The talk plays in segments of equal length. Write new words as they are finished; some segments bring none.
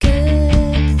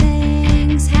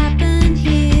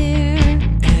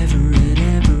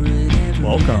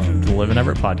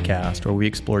podcast, where we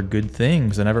explore good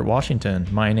things in Everett, Washington.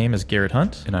 My name is Garrett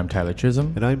Hunt. And I'm Tyler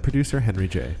Chisholm. And I'm producer Henry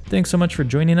J. Thanks so much for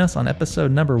joining us on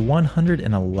episode number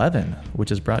 111,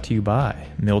 which is brought to you by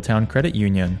Milltown Credit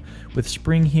Union. With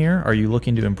spring here, are you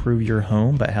looking to improve your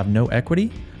home but have no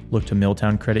equity? Look to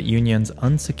Milltown Credit Union's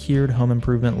unsecured home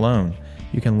improvement loan.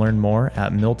 You can learn more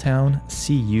at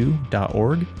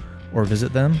milltowncu.org or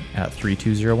visit them at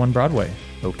 3201 Broadway.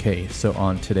 Okay, so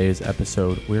on today's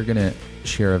episode, we're going to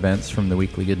share events from the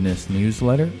Weekly Goodness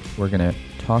newsletter. We're going to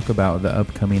talk about the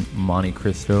upcoming Monte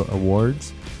Cristo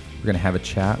Awards. We're going to have a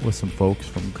chat with some folks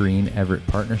from Green Everett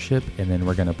Partnership, and then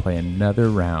we're going to play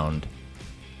another round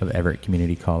of Everett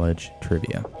Community College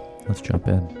trivia. Let's jump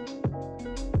in.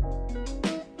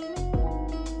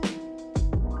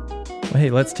 Well, hey,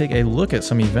 let's take a look at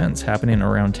some events happening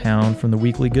around town from the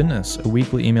Weekly Goodness, a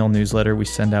weekly email newsletter we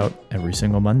send out every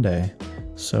single Monday.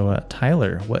 So,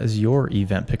 Tyler, what is your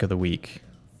event pick of the week?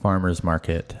 Farmers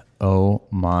Market. Oh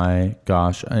my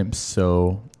gosh, I'm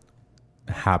so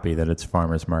happy that it's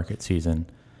Farmers Market season.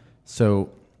 So,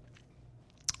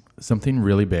 something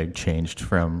really big changed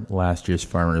from last year's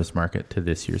Farmers Market to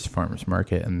this year's Farmers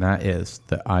Market, and that is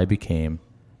that I became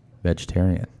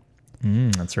vegetarian.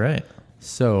 That's right.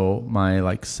 So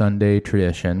my Sunday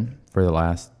tradition for the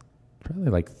last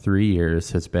probably 3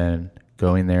 years has been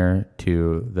going there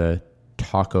to the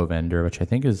taco vendor, which I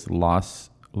think is Los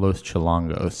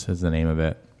Chilangos is the name of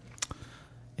it,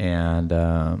 and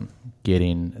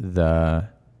getting the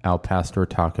al pastor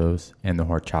tacos and the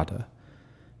horchata.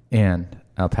 And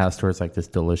al pastor is like this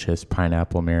delicious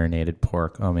pineapple marinated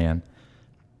pork. Oh man,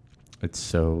 it's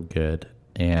so good.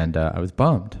 And I was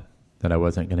bummed that I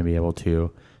wasn't going to be able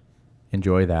to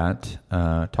enjoy that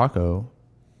taco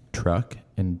truck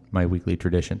in my weekly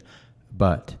tradition.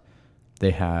 But they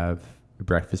have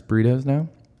breakfast burritos now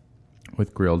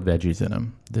with grilled veggies in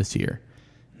them this year.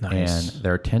 Nice. And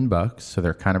they're $10, so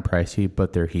they're kind of pricey,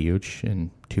 but they're huge,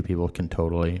 and two people can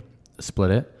totally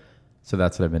split it. So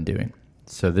that's what I've been doing.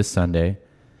 So this Sunday,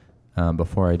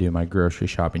 before I do my grocery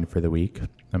shopping for the week,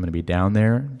 I'm going to be down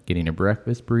there getting a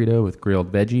breakfast burrito with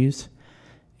grilled veggies.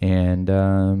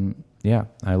 And yeah,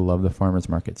 I love the farmers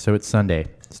market. So it's Sunday.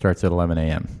 It starts at 11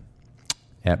 a.m.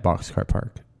 at Boxcar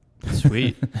Park.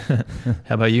 Sweet.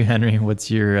 How about you, Henry? What's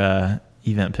your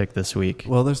event pick this week?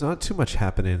 Well, there's not too much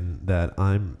happening that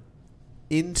I'm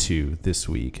into this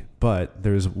week, but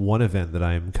there's one event that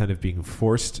I'm kind of being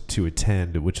forced to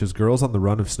attend, which is Girls on the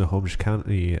Run of Snohomish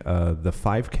County, the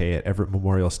 5K at Everett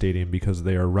Memorial Stadium, because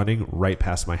they are running right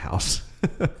past my house.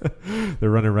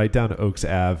 They're running right down Oaks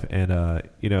Ave, and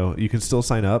you can still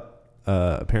sign up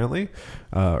apparently,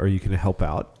 or you can help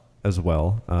out as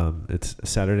well. It's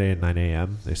Saturday at 9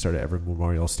 a.m. They start at Everett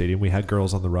Memorial Stadium. We had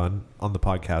Girls on the Run on the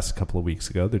podcast a couple of weeks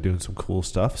ago. They're doing some cool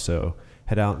stuff, so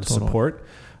head out and support.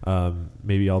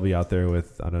 Maybe I'll be out there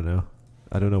with, I don't know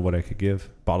what I could give.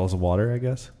 Bottles of water, I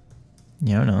guess.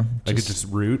 Yeah, I don't know. I could just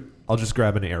root. I'll just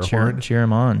grab an air horn. Cheer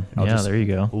them on. There you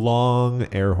go. Long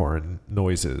air horn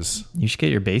noises. You should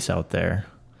get your bass out there.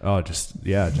 Oh, just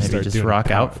start doing rock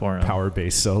out for him. Power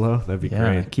bass solo. That'd be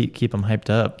great. Keep them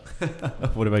hyped up.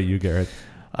 What about you, Garrett?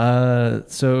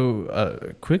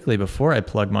 So quickly before I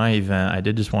plug my event, I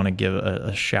did just want to give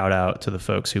a shout out to the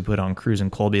folks who put on Cruise in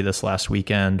Colby this last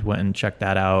weekend. Went and checked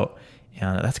that out,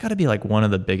 and that's got to be one of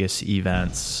the biggest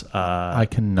events. I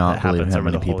cannot believe how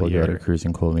many people go to Cruise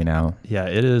in Colby now. Yeah,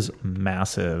 it is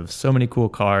massive. So many cool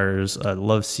cars. I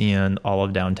love seeing all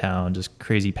of downtown, just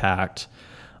crazy packed.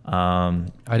 I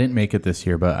didn't make it this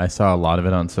year, but I saw a lot of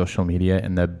it on social media,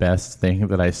 and the best thing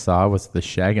that I saw was the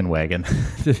Shaggin' Wagon.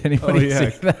 Did anybody see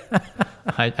that?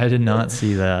 I did not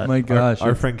see that. My gosh.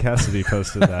 Our friend Cassidy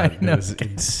posted that. It was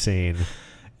insane.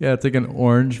 Yeah, it's like an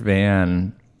orange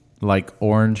van,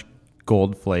 orange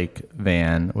gold flake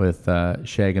van with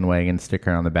Shaggin' Wagon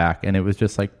sticker on the back, and it was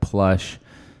just plush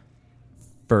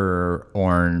fur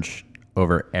orange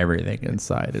over everything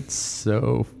inside. It's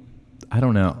so... I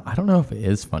don't know if it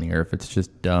is funny or if it's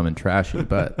just dumb and trashy,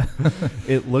 but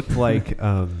it looked like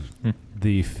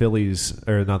the Phillies,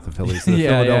 or not the Phillies, the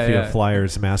Philadelphia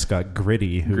Flyers mascot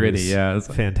Gritty, who is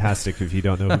fantastic. If you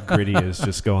don't know who Gritty is,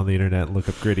 just go on the internet and look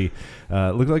up Gritty.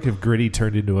 It looked like if Gritty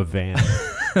turned into a van.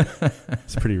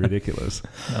 It's pretty ridiculous.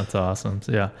 That's awesome.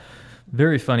 So, yeah.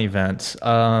 Very fun event.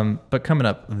 But coming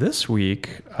up this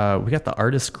week, we got the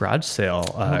Artist Garage Sale.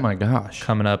 Oh my gosh.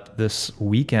 Coming up this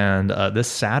weekend, this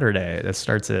Saturday. That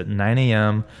starts at 9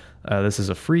 a.m. This is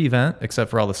a free event, except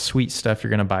for all the sweet stuff you're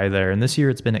going to buy there. And this year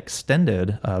it's been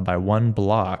extended by one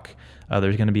block.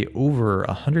 There's going to be over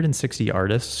 160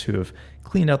 artists who have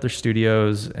cleaned out their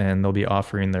studios, and they'll be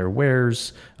offering their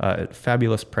wares at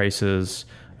fabulous prices.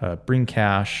 bring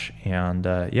cash, and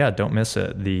don't miss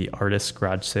it. The Artist's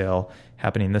Garage Sale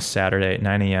happening this Saturday at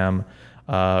 9 a.m.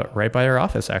 Right by our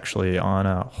office, actually, on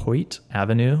Hoyt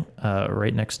Avenue,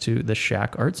 right next to the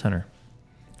Shack Art Center.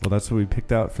 Well, that's what we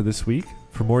picked out for this week.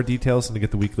 For more details and to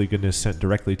get the weekly goodness sent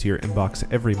directly to your inbox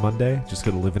every Monday, just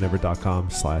go to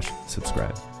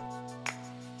liveandever.com/subscribe.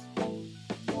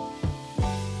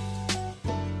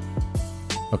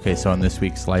 Okay, so on this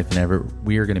week's Life and Ever,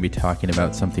 we are going to be talking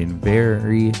about something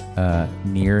very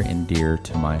near and dear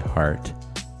to my heart,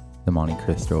 the Monte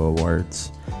Cristo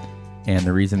Awards. And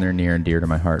the reason they're near and dear to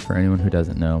my heart, for anyone who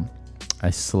doesn't know, I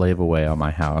slave away on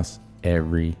my house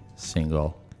every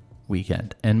single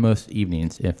weekend and most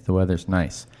evenings if the weather's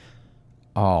nice,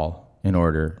 all in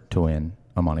order to win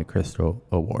a Monte Cristo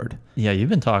Award. Yeah, you've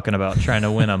been talking about trying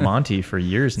to win a Monte for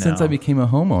years now. Since I became a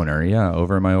homeowner,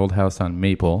 over my old house on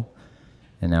Maple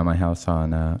and now my house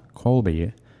on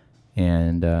Colby.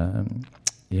 And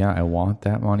I want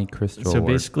that Monte Cristo Award.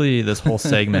 Basically, this whole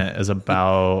segment is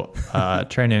about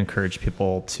trying to encourage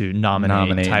people to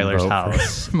nominate Tyler's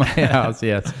house. My house,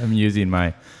 yes. I'm using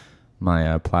my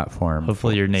platform.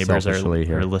 Hopefully your neighbors are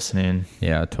listening.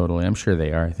 Yeah, totally. I'm sure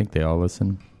they are. I think they all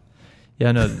listen.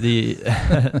 Yeah, no, the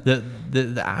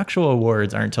actual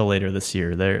awards aren't until later this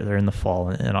year. They're in the fall,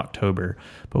 in October.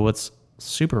 But what's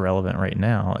super relevant right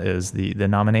now is the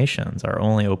nominations are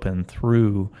only open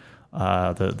through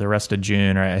the rest of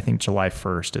June, or I think July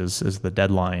 1st is the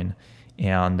deadline.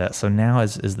 And so now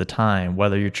is the time,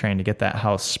 whether you're trying to get that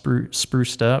house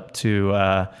spruced up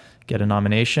to get a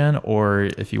nomination, or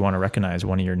if you want to recognize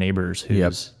one of your neighbors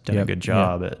who's done a good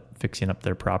job at fixing up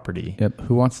their property. Yep.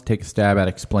 Who wants to take a stab at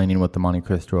explaining what the Monte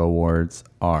Cristo Awards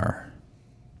are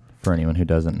for anyone who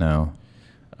doesn't know?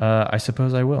 I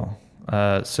suppose I will.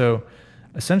 So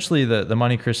essentially the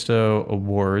Monte Cristo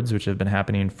Awards, which have been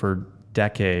happening for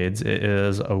decades, it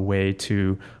is a way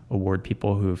to award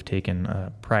people who have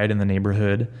taken pride in the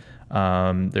neighborhood.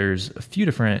 There's a few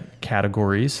different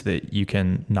categories that you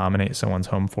can nominate someone's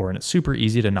home for, and it's super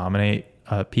easy to nominate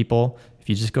people. If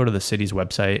you just go to the city's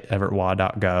website,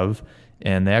 everettwa.gov,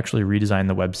 and they actually redesigned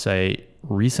the website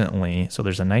recently. So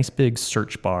there's a nice big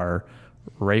search bar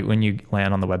right when you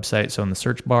land on the website. So in the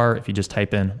search bar, if you just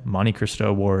type in Monte Cristo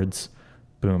Awards,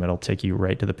 boom, it'll take you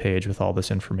right to the page with all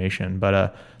this information.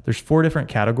 But there's 4 different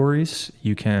categories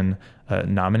you can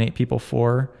nominate people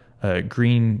for.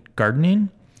 Green gardening.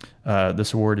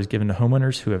 This award is given to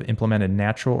homeowners who have implemented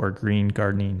natural or green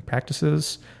gardening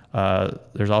practices.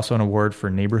 There's also an award for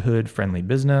neighborhood-friendly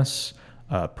business,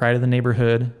 pride of the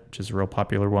neighborhood, which is a real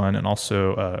popular one, and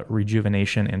also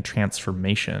rejuvenation and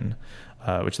transformation,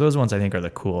 which those ones I think are the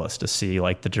coolest to see,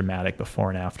 like the dramatic before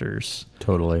and afters.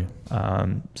 Totally.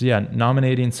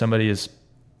 Nominating somebody is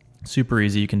super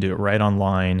easy. You can do it right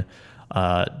online.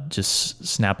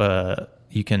 Just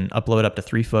you can upload up to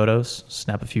 3 photos,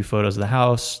 snap a few photos of the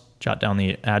house, jot down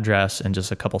the address, and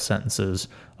just a couple sentences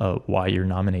of why you're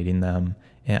nominating them.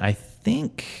 And I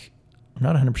think, I'm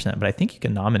not 100%, but I think you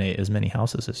can nominate as many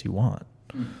houses as you want.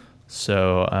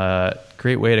 So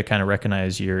great way to kind of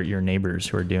recognize your neighbors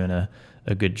who are doing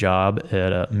a good job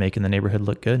at making the neighborhood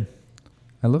look good.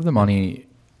 I love the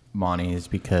Montes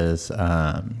because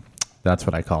that's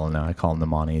what I call them now. I call them the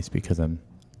Montes because I'm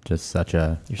just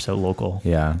you're so local.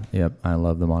 Yeah. Yep. I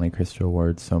love the Monte Cristo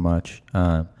Awards so much.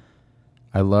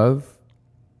 I love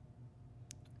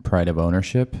pride of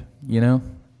ownership,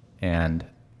 and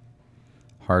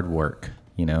hard work,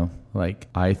 like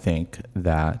I think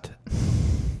that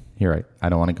you're right. I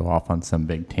don't want to go off on some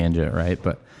big tangent, right?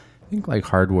 But I think like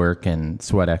hard work and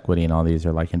sweat equity and all these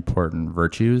are like important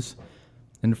virtues.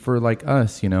 And for like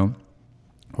us,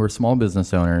 we're small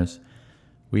business owners.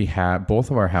 We have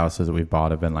both of our houses that we've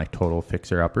bought have been like total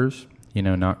fixer-uppers,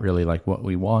 not really like what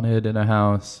we wanted in a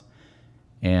house.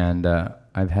 And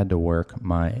I've had to work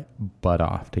my butt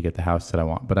off to get the house that I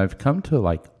want. But I've come to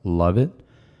like love it.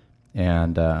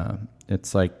 And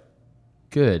it's like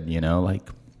good, like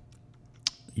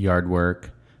yard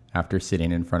work after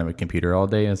sitting in front of a computer all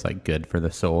day is like good for the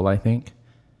soul, I think.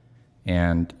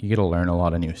 And you get to learn a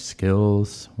lot of new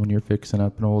skills when you're fixing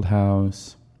up an old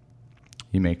house.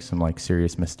 You make some like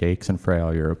serious mistakes and fry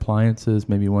all your appliances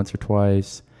maybe once or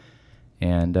twice,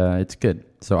 and it's good.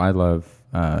 So I love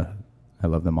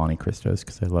the Monte Cristos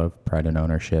because I love pride and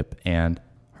ownership and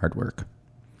hard work.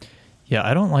 Yeah,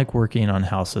 I don't like working on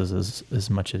houses as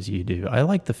much as you do. I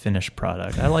like the finished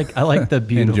product. I like the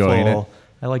beautiful.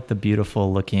 I like the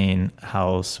beautiful looking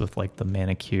house with like the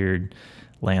manicured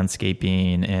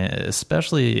landscaping, and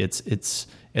especially it's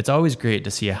always great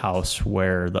to see a house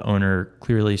where the owner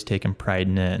clearly has taken pride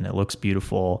in it and it looks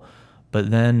beautiful. But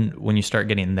then when you start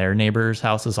getting their neighbors'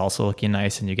 houses also looking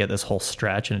nice, and you get this whole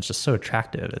stretch, and it's just so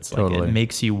attractive. It's like it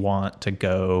makes you want to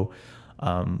go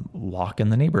walk in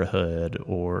the neighborhood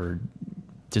or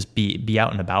just be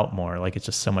out and about more. Like it's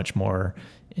just so much more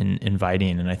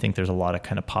inviting, and I think there's a lot of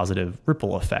kind of positive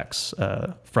ripple effects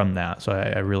from that. So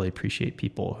I really appreciate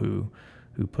people who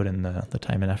put in the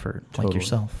time and effort, like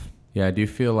yourself. Yeah, I do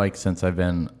feel like since I've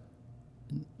been,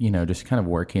 just kind of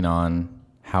working on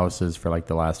houses for like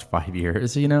the last 5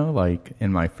 years, like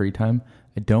in my free time,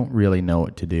 I don't really know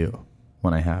what to do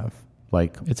when I have.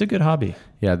 Like, it's a good hobby.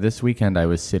 Yeah, this weekend I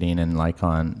was sitting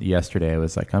and yesterday I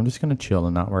was like, I'm just going to chill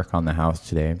and not work on the house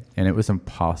today. And it was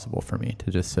impossible for me to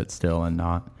just sit still and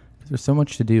not, because there's so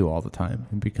much to do all the time.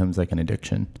 It becomes like an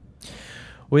addiction.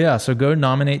 Well, yeah, so go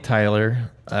nominate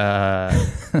Tyler.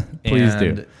 Please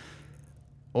do.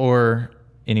 Or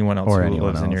anyone else who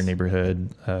lives in your else.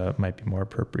 neighborhood might be more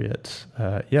appropriate.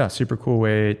 Yeah, super cool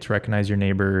way to recognize your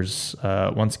neighbors.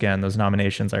 Once again, those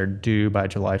nominations are due by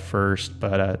July 1st,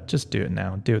 but just do it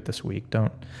now. Do it this week.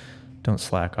 Don't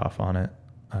slack off on it.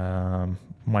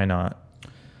 Why not?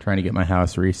 Trying to get my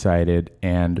house resided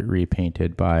and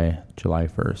repainted by July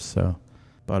 1st. So,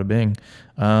 bada bing.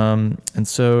 And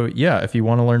so, yeah, if you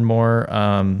want to learn more,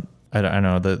 I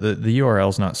know the URL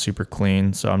is not super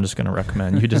clean, so I'm just going to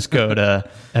recommend you just go to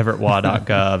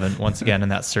everettwa.gov, and once again in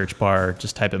that search bar,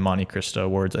 just type in Monte Cristo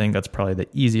Awards. I think that's probably the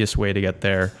easiest way to get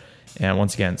there. And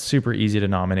once again, super easy to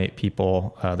nominate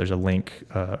people. There's a link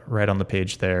right on the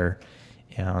page there,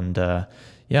 and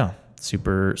yeah,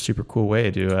 super cool way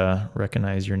to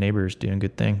recognize your neighbors doing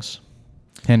good things.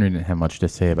 Henry didn't have much to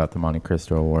say about the Monte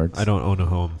Cristo Awards. I don't own a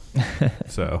home,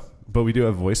 but we do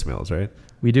have voicemails, right?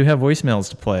 We do have voicemails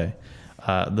to play.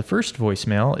 The first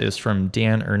voicemail is from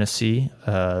Dan Ernessy,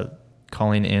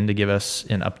 calling in to give us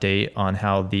an update on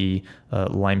how the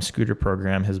Lime Scooter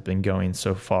program has been going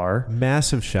so far.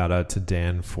 Massive shout out to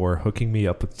Dan for hooking me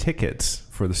up with tickets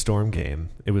for the Storm game.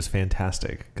 It was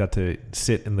fantastic. Got to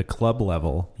sit in the club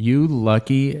level. You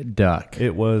lucky duck.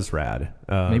 It was rad.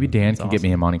 Maybe Dan can get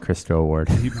me a Monte Cristo award.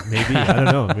 Maybe, I don't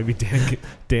know. Maybe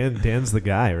Dan's the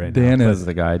guy right now. Dan is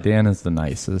the guy. Dan is the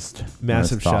nicest.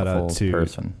 Massive shout out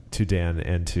to Dan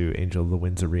and to Angel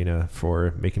Lewins Arena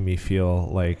for making me feel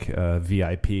like a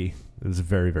VIP. It was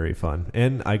very, very fun.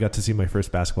 And I got to see my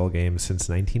first basketball game since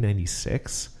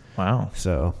 1996. Wow.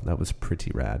 So that was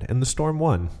pretty rad. And the Storm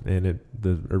won. And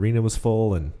the arena was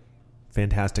full and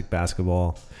fantastic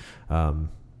basketball.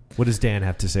 What does Dan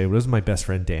have to say? What does my best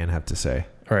friend Dan have to say?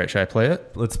 All right, should I play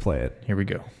it? Let's play it. Here we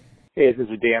go. Hey, this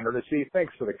is Dan Ernessy.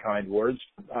 Thanks for the kind words.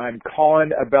 I'm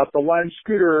calling about the Lime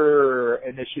Scooter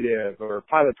Initiative or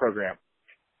pilot program.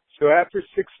 So after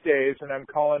 6 days, and I'm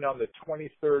calling on the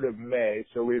 23rd of May,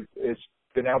 so it's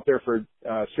been out there for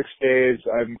 6 days.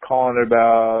 I'm calling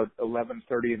about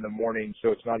 11:30 in the morning,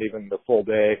 so it's not even the full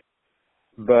day.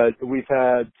 But we've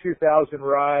had 2,000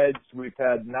 rides. We've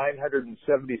had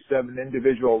 977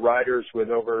 individual riders with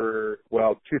over,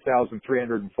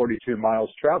 2,342 miles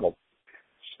traveled.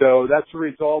 So that's the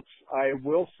results. I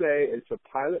will say it's a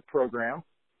pilot program.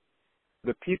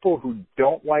 The people who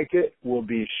don't like it will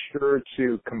be sure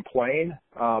to complain.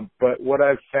 But what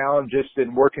I've found just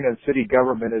in working in city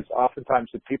government is oftentimes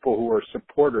the people who are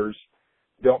supporters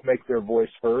don't make their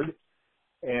voice heard.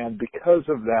 And because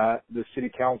of that, the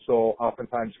city council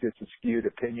oftentimes gets a skewed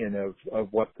opinion of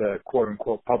what the quote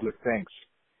unquote public thinks.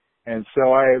 And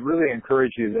so I really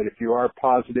encourage you that if you are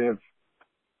positive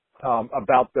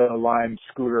about the Lime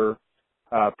Scooter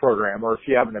program, or if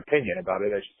you have an opinion about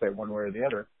it, I should say one way or the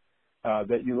other,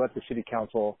 that you let the city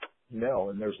council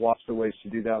know. And there's lots of ways to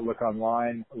do that. Look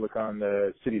online, look on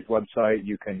the city's website.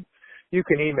 You can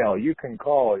email, you can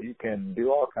call, you can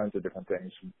do all kinds of different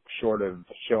things short of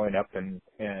showing up and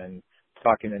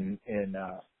talking in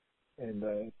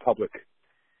the public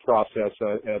process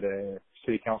at a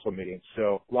city council meeting.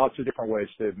 So lots of different ways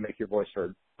to make your voice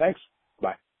heard. Thanks.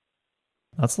 Bye.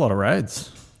 That's a lot of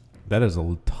rides. That is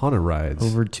a ton of rides.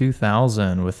 Over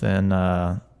 2,000 within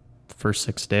the first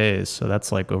 6 days. So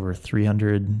that's like over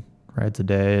 300 rides a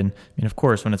day. And I mean, of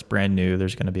course, when it's brand new,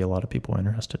 there's going to be a lot of people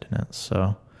interested in it.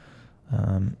 So,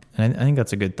 and I think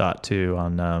that's a good thought too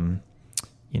on,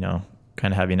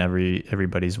 kind of having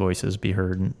everybody's voices be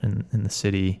heard in the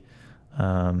city.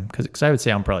 Cause I would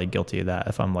say I'm probably guilty of that.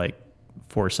 If I'm like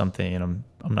for something and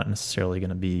I'm not necessarily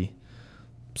going to be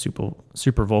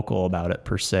super vocal about it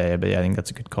per se, but yeah, I think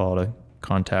that's a good call to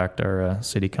contact our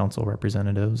city council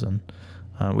representatives. And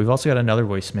we've also got another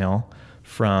voicemail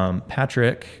from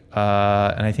Patrick,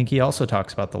 and I think he also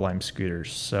talks about the Lime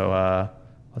scooters. So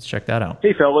let's check that out.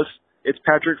 Hey, fellas. It's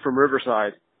Patrick from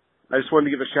Riverside. I just wanted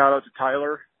to give a shout out to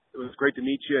Tyler. It was great to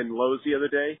meet you in Lowe's the other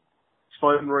day. It's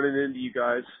fun running into you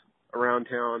guys around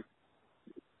town,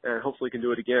 and hopefully can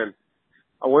do it again.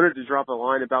 I wanted to drop a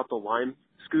line about the Lime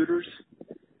scooters.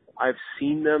 I've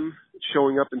seen them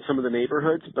showing up in some of the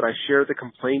neighborhoods, but I share the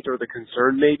complaint, or the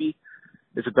concern maybe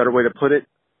is a better way to put it,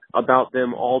 about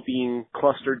them all being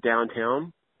clustered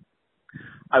downtown.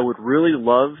 I would really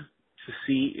love to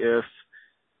see if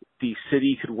the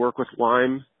city could work with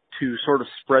Lime to sort of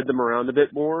spread them around a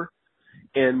bit more.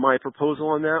 And my proposal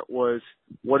on that was,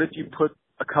 what if you put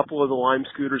a couple of the Lime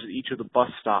scooters at each of the bus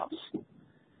stops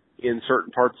in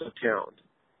certain parts of town?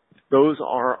 Those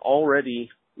are already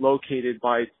located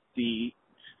by the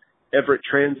Everett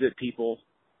Transit people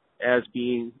as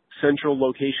being central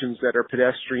locations that are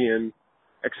pedestrian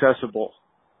accessible.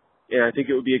 And I think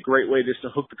it would be a great way just to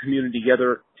hook the community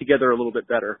together a little bit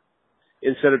better.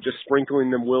 Instead of just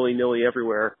sprinkling them willy-nilly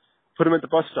everywhere, put them at the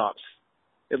bus stops,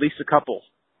 at least a couple,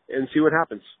 and see what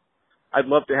happens. I'd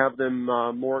love to have them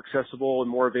more accessible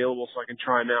and more available so I can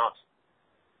try them out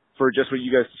for just what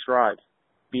you guys described.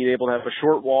 Being able to have a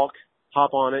short walk,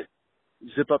 hop on it,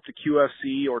 zip up to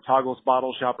QFC or Toggle's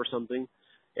Bottle Shop or something,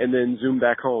 and then zoom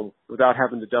back home without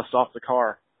having to dust off the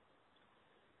car.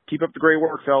 Keep up the great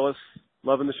work, fellas.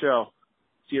 Loving the show.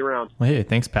 See you around. Well, hey,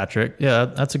 thanks, Patrick. Yeah,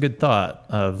 that's a good thought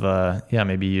of,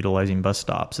 maybe utilizing bus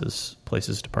stops as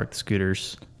places to park the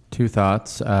scooters. 2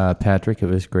 thoughts. Patrick, it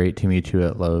was great to meet you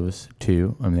at Lowe's,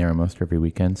 too. I'm there almost every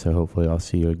weekend, so hopefully I'll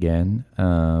see you again.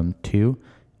 2,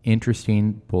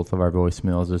 interesting, both of our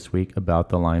voicemails this week about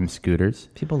the Lime scooters.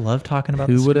 People love talking about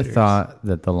Who would have thought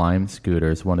that the Lime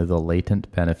scooters, one of the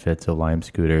latent benefits of Lime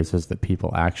scooters is that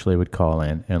people actually would call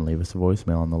in and leave us a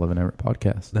voicemail on the Live in Everett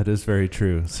podcast. That is very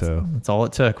true. So that's all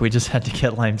it took. We just had to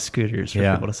get Lime scooters for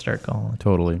people to start calling.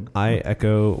 Totally. I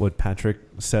echo what Patrick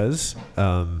says.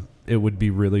 It would be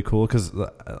really cool because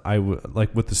I would,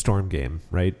 like with the Storm game,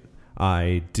 right?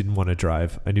 I didn't want to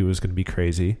drive. I knew it was going to be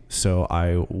crazy. So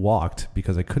I walked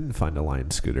because I couldn't find a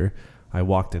Lion scooter. I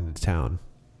walked into town.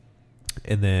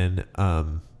 And then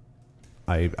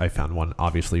I found one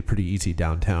obviously pretty easy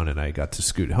downtown, and I got to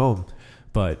scoot home.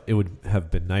 But it would have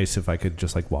been nice if I could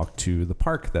just like walk to the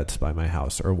park that's by my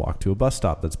house, or walk to a bus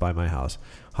stop that's by my house,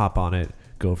 hop on it,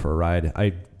 go for a ride.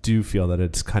 I do feel that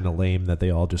it's kind of lame that they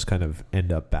all just kind of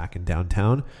end up back in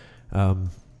downtown. And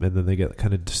then they get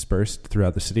kind of dispersed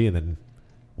throughout the city, and then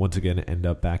once again end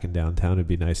up back in downtown. It'd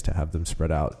be nice to have them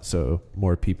spread out so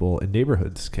more people in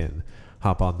neighborhoods can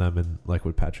hop on them and, like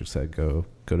what Patrick said, go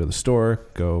to the store,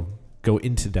 go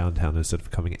into downtown instead of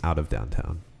coming out of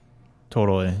downtown.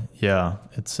 Totally. Yeah.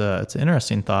 It's an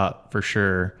interesting thought for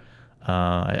sure.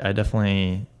 I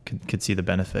definitely could see the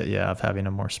benefit, of having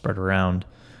them more spread around.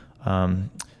 What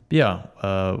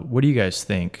do you guys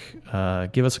think?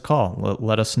 Give us a call.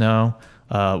 Let us know.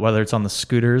 Whether it's on the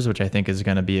scooters, which I think is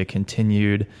going to be a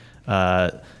continued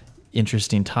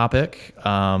interesting topic,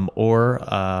 or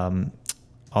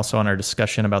also on our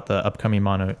discussion about the upcoming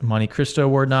Monte Cristo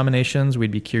Award nominations.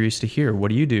 We'd be curious to hear, what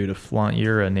do you do to flaunt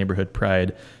your neighborhood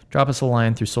pride? Drop us a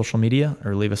line through social media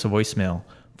or leave us a voicemail,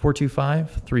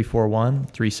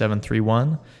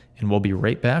 425-341-3731, and we'll be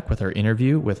right back with our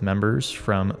interview with members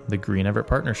from the Green Everett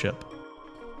Partnership.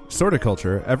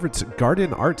 Sorticulture, Everett's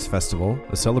Garden Arts Festival,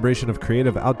 a celebration of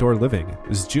creative outdoor living,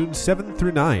 is June 7th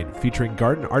through 9, featuring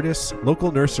garden artists, local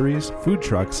nurseries, food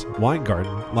trucks, wine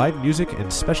garden, live music,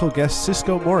 and special guest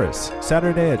Cisco Morris,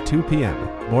 Saturday at 2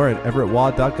 p.m. More at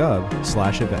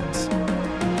everettwa.gov/events.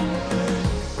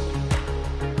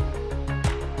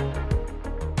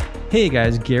 Hey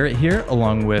guys, Garrett here,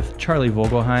 along with Charlie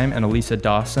Vogelheim and Elisa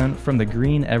Dawson from the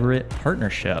Green Everett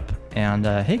Partnership. And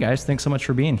hey guys, thanks so much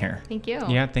for being here. Thank you.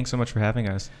 Yeah, thanks so much for having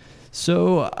us.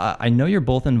 So I know you're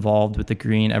both involved with the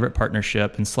Green Everett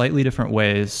Partnership in slightly different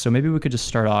ways. So maybe we could just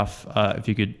start off, if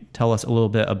you could tell us a little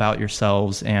bit about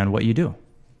yourselves and what you do.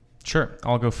 Sure,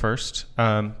 I'll go first.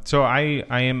 So I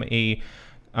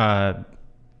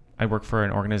work for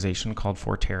an organization called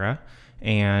Forterra.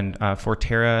 And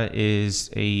Forterra is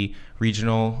a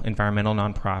regional environmental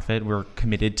nonprofit. We're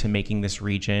committed to making this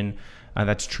region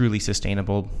that's truly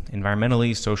sustainable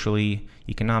environmentally, socially,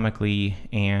 economically,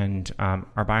 and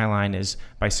our byline is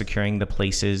by securing the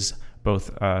places,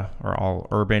 both or all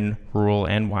urban, rural,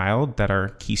 and wild, that are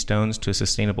keystones to a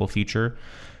sustainable future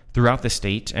throughout the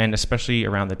state, and especially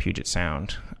around the Puget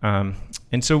Sound. And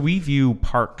so we view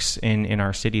parks in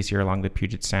our cities here along the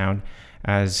Puget Sound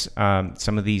as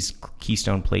some of these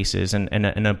keystone places, and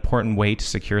an important way to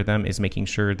secure them is making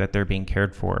sure that they're being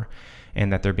cared for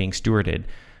and that they're being stewarded.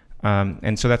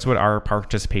 And so that's what our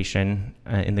participation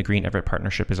in the Green Everett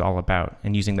Partnership is all about,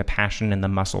 and using the passion and the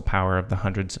muscle power of the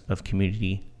hundreds of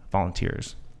community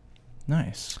volunteers.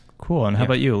 Nice. Cool. And how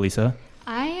about you, Elisa?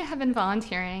 I have been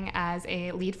volunteering as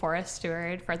a lead forest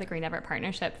steward for the Green Everett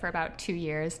Partnership for about 2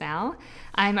 years now.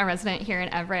 I'm a resident here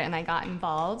in Everett, and I got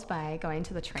involved by going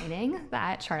to the training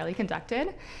that Charlie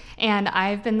conducted. And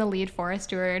I've been the lead forest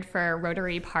steward for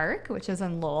Rotary Park, which is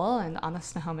in Lowell and on the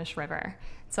Snohomish River.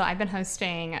 So I've been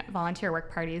hosting volunteer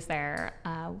work parties there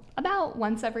about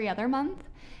once every other month.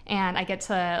 And I get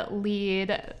to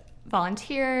lead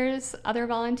volunteers, other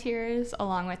volunteers,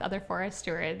 along with other forest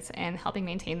stewards, and helping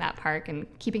maintain that park and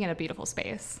keeping it a beautiful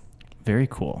space. Very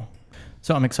cool.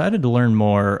 So I'm excited to learn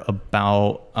more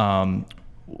about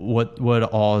what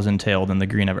all is entailed in the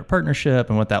Green Everett Partnership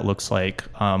and what that looks like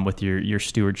with your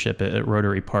stewardship at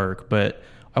Rotary Park. But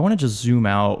I want to just zoom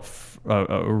out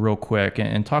real quick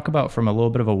and talk about from a little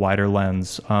bit of a wider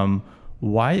lens.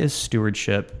 Why is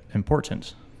stewardship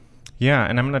important? Yeah,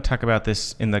 and I'm going to talk about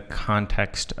this in the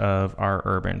context of our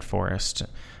urban forest,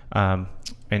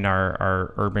 in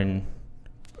our urban,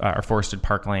 our forested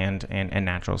parkland and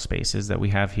natural spaces that we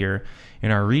have here in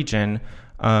our region.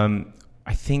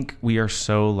 I think we are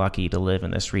so lucky to live in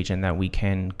this region that we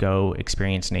can go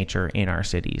experience nature in our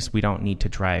cities. We don't need to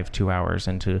drive 2 hours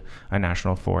into a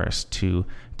national forest to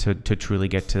truly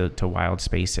get to wild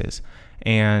spaces.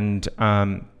 And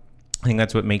I think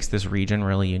that's what makes this region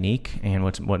really unique, and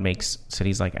what makes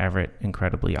cities like Everett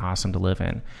incredibly awesome to live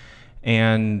in.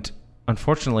 And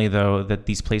unfortunately, though, that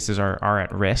these places are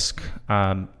at risk.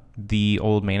 The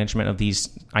old management of these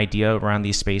idea around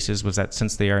these spaces was that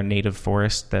since they are native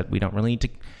forests, that we don't really need to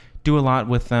do a lot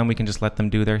with them. We can just let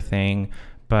them do their thing.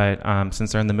 But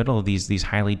since they're in the middle of these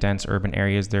highly dense urban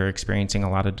areas, they're experiencing a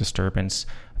lot of disturbance.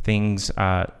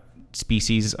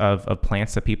 Species of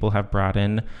plants that people have brought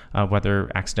in, whether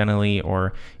accidentally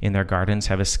or in their gardens,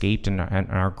 have escaped and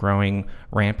are growing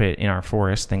rampant in our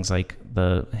forests. Things like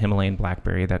the Himalayan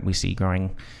blackberry that we see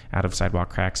growing out of sidewalk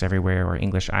cracks everywhere, or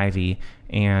English ivy.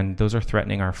 And those are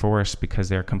threatening our forests because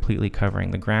they're completely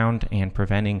covering the ground and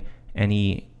preventing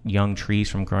any young trees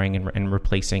from growing and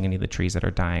replacing any of the trees that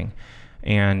are dying.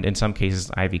 And in some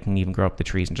cases, ivy can even grow up the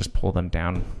trees and just pull them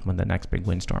down when the next big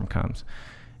windstorm comes.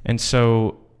 And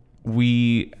so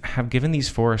we have given these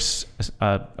forests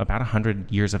about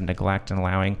 100 years of neglect and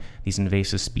allowing these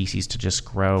invasive species to just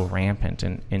grow rampant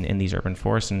in these urban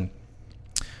forests. And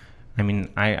I mean,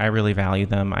 I really value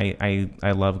them. I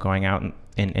love going out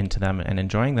into them and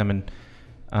enjoying them.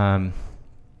 And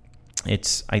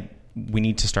we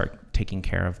need to start taking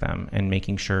care of them and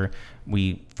making sure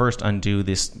we first undo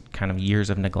this kind of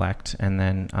years of neglect and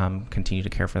then continue to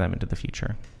care for them into the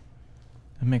future.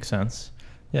 That makes sense.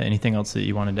 Yeah. Anything else that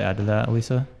you wanted to add to that,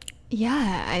 Elisa?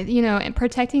 Yeah,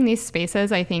 protecting these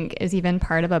spaces, I think, is even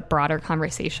part of a broader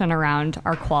conversation around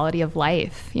our quality of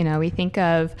life. We think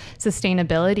of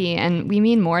sustainability, and we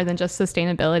mean more than just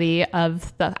sustainability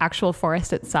of the actual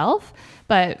forest itself.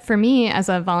 But for me, as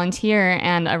a volunteer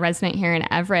and a resident here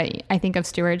in Everett, I think of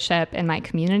stewardship in my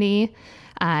community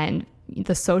and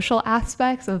the social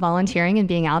aspects of volunteering and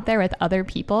being out there with other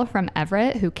people from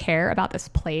Everett who care about this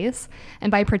place. And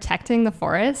by protecting the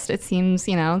forest, it seems,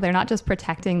 they're not just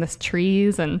protecting the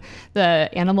trees and the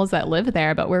animals that live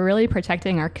there, but we're really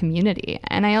protecting our community.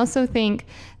 And I also think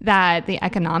that the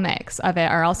economics of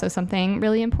it are also something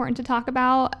really important to talk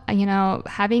about.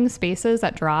 Having spaces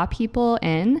that draw people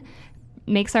in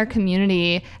makes our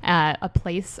community a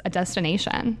place, a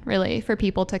destination, really, for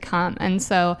people to come. And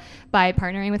so by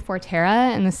partnering with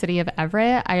Forterra in the city of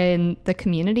Everett, in the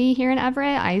community here in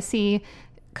Everett, I see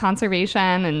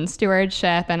conservation and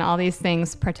stewardship and all these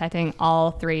things protecting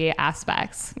all three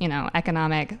aspects,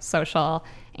 economic, social,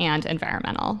 and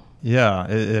environmental. Yeah,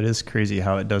 it is crazy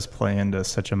how it does play into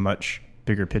such a much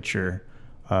bigger picture,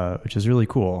 which is really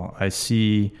cool. I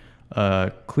see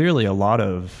clearly a lot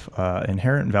of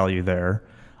inherent value there.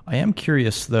 I am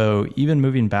curious, though, even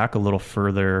moving back a little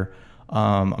further,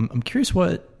 I'm curious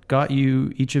what got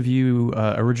each of you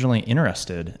originally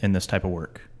interested in this type of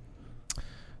work.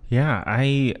 Yeah,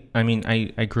 I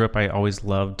grew up, I always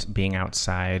loved being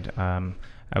outside.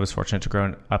 I was fortunate to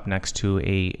grow up next to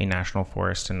a national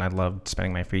forest, and I loved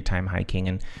spending my free time hiking,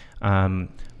 and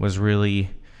was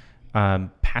really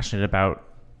passionate about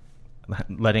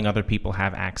letting other people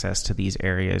have access to these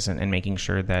areas and making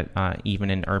sure that even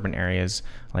in urban areas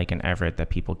like in Everett, that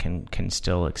people can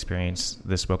still experience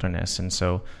this wilderness. And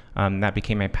so that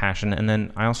became my passion. And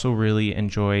then I also really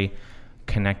enjoy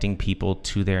connecting people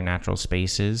to their natural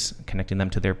spaces, connecting them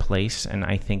to their place. And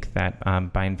I think that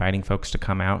by inviting folks to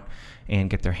come out and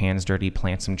get their hands dirty,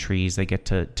 plant some trees, they get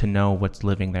to know what's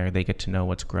living there, they get to know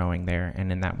what's growing there.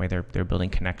 And in that way, they're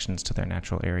building connections to their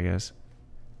natural areas.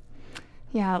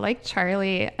 Yeah, like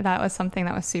Charlie, that was something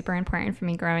that was super important for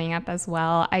me growing up as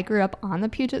well. I grew up on the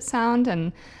Puget Sound,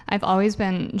 and I've always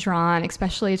been drawn,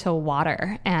 especially to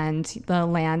water and the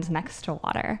land next to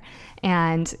water.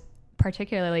 And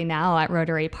particularly now at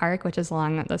Rotary Park, which is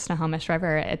along the Snohomish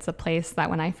River, it's a place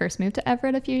that when I first moved to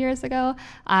Everett a few years ago,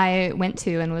 I went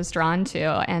to and was drawn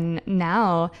to. And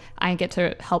now I get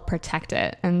to help protect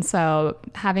it. And so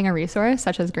having a resource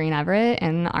such as Green Everett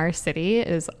in our city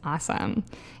is awesome.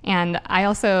 And I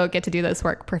also get to do this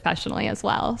work professionally as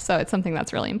well. So it's something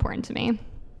that's really important to me.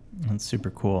 That's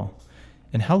super cool.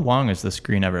 And how long has this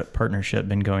Green Everett partnership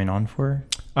been going on for?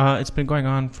 It's been going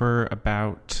on for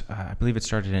about, I believe it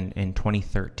started in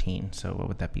 2013. So what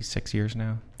would that be, 6 years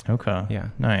now? Okay. Yeah.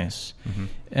 Nice. Mm-hmm.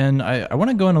 And I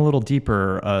want to go in a little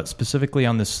deeper, specifically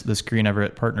on this Green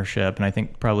Everett partnership. And I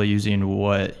think probably using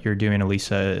what you're doing,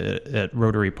 Elisa, at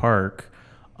Rotary Park,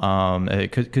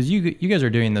 because you guys are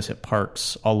doing this at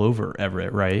parks all over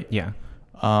Everett, right? Yeah.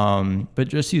 But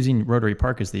just using Rotary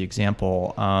Park as the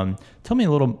example, tell me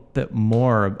a little bit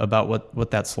more about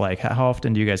what that's like. How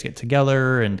often do you guys get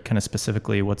together, and kind of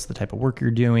specifically what's the type of work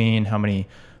you're doing? How many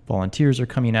volunteers are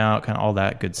coming out? Kind of all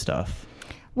that good stuff.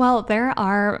 Well, there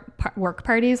are work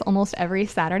parties almost every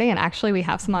Saturday, and actually we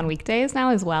have some on weekdays now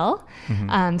as well.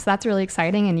 Mm-hmm. So that's really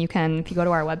exciting, and you can, if you go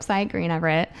to our website, Green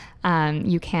Everett,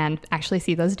 you can actually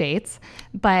see those dates.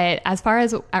 But as far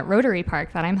as at Rotary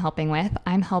Park that I'm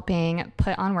helping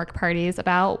put on work parties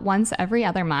about once every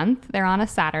other month. They're on a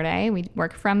Saturday. We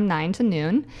work from 9 to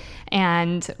noon,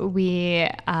 and we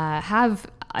have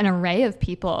an array of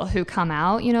people who come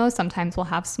out. Sometimes we'll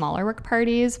have smaller work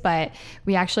parties, but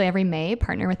we actually every May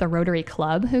partner with the Rotary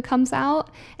Club who comes out.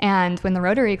 And when the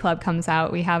Rotary Club comes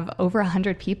out, we have over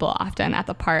 100 people often at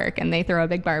the park, and they throw a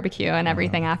big barbecue and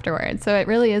everything afterwards. So it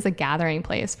really is a gathering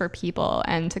place for people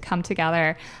and to come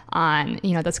together on,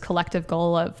 this collective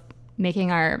goal of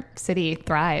making our city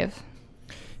thrive.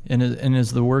 And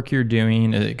is the work you're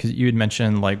doing, because you had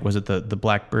mentioned, was it the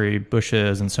blackberry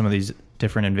bushes and some of these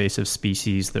different invasive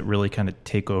species that really kind of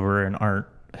take over and aren't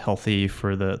healthy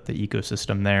for the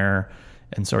ecosystem there?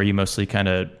 And so are you mostly kind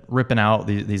of ripping out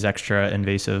these extra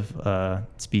invasive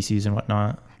species and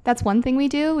whatnot? That's one thing we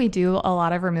do. We do a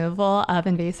lot of removal of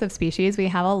invasive species. We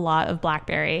have a lot of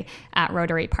blackberry at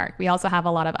Rotary Park. We also have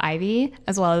a lot of ivy,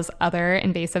 as well as other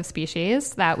invasive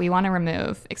species that we want to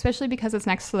remove, especially because it's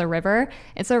next to the river.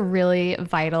 It's a really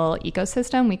vital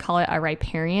ecosystem. We call it a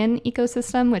riparian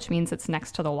ecosystem, which means it's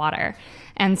next to the water.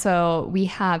 And so we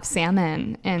have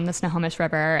salmon in the Snohomish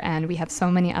River, and we have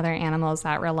so many other animals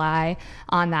that rely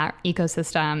on that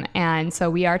ecosystem. And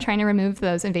so we are trying to remove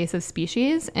those invasive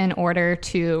species in order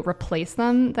to replace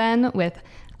them then with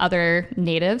other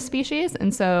native species.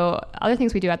 And so other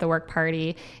things we do at the work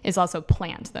party is also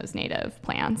plant those native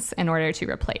plants in order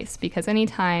to replace, because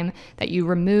anytime that you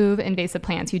remove invasive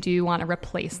plants, you do want to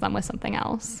replace them with something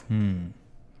else.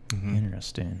 Mm-hmm.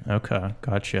 Interesting. Okay.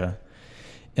 Gotcha.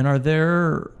 And are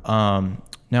there, now,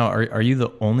 are you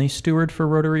the only steward for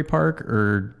Rotary Park,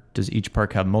 or does each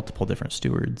park have multiple different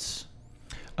stewards?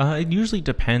 It usually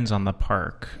depends on the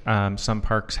park. Some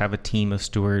parks have a team of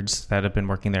stewards that have been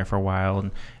working there for a while,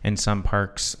 and some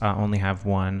parks only have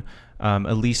one.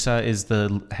 Elisa is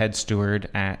the head steward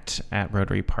at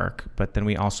Rotary Park, but then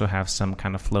we also have some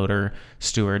kind of floater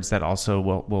stewards that also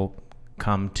will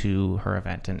come to her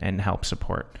event and help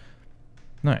support.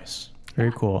 Nice.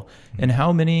 Very cool. And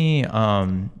how many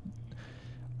are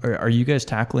you guys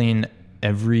tackling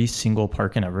every single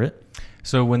park in Everett?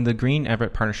 So when the Green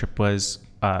Everett Partnership was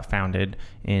founded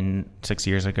in 6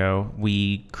 years ago,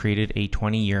 we created a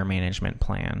 20-year management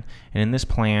plan. And in this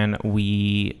plan,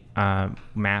 we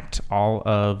mapped all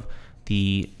of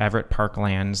the Everett Park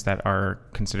lands that are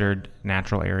considered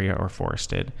natural area or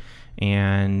forested.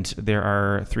 And there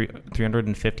are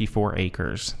 354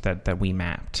 acres that we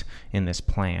mapped in this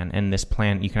plan. And this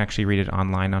plan, you can actually read it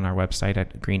online on our website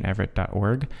at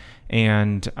greeneverett.org.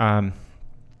 And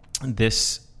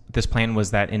this plan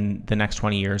was that in the next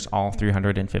 20 years, all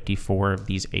 354 of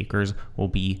these acres will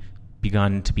be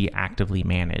begun to be actively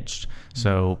managed.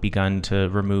 So begun to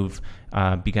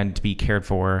be cared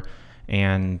for.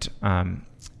 And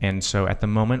so at the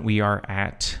moment we are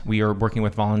working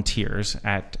with volunteers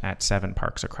at 7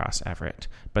 parks across Everett.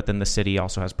 But then the city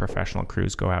also has professional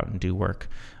crews go out and do work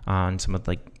on some of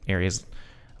areas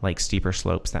like steeper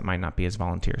slopes that might not be as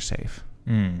volunteer safe.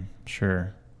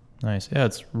 Sure. Nice. Yeah,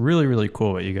 it's really, really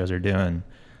cool what you guys are doing.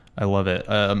 I love it.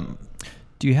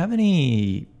 Do you have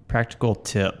any practical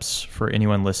tips for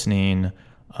anyone listening?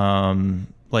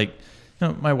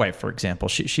 My wife, for example,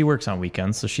 she works on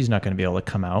weekends, so she's not going to be able to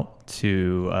come out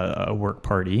to a work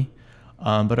party.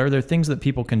 But are there things that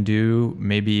people can do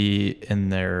maybe in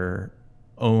their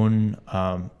own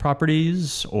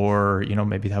properties, or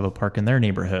maybe have a park in their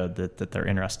neighborhood that they're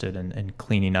interested in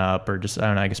cleaning up, or just, I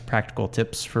don't know, I guess practical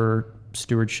tips for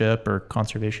stewardship or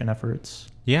conservation efforts?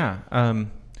 Yeah.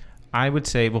 I would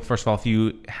say, well, first of all, if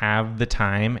you have the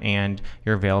time and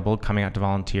you're available, coming out to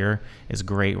volunteer is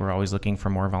great. We're always looking for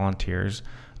more volunteers.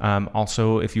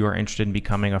 Also, if you are interested in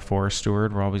becoming a forest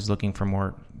steward, we're always looking for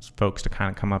more folks to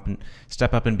kind of come up and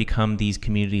step up and become these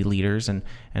community leaders and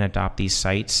adopt these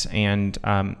sites. And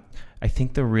I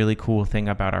think the really cool thing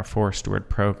about our forest steward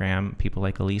program, people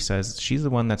like Elisa, is she's the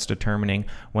one that's determining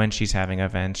when she's having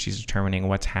events. She's determining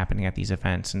what's happening at these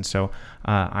events. And so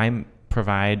I'm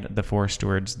provide the forest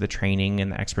stewards the training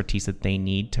and the expertise that they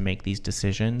need to make these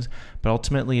decisions, but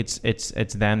ultimately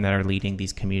it's them that are leading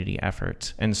these community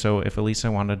efforts. And so if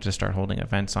Elisa wanted to start holding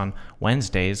events on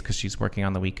Wednesdays because she's working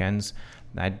on the weekends,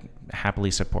 I'd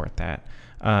happily support that.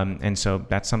 And so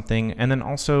that's something. And then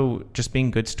also just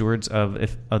being good stewards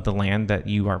of the land that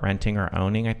you are renting or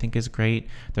owning, I think is great.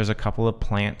 There's a couple of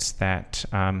plants that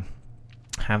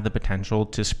have the potential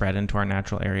to spread into our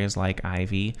natural areas, like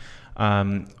ivy,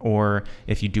 or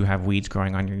if you do have weeds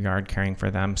growing on your yard, caring for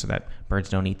them so that birds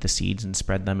don't eat the seeds and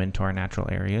spread them into our natural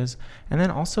areas. And then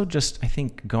also just, I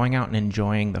think, going out and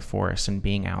enjoying the forest and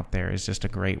being out there is just a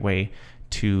great way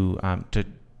to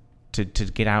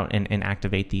get out and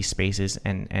activate these spaces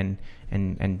and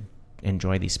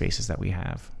enjoy these spaces that we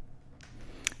have.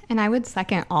 And I would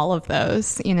second all of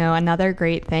those. Another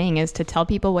great thing is to tell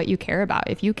people what you care about.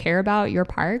 If you care about your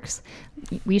parks,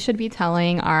 we should be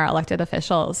telling our elected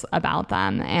officials about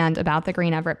them and about the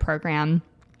Green Everett program.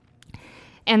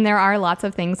 And there are lots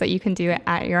of things that you can do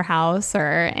at your house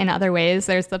or in other ways.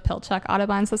 There's the Pilchuck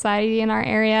Audubon Society in our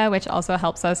area, which also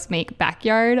helps us make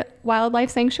backyard wildlife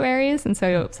sanctuaries. And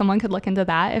so someone could look into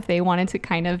that if they wanted to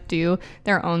kind of do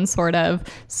their own sort of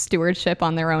stewardship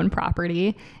on their own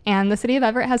property. And the city of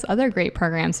Everett has other great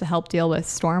programs to help deal with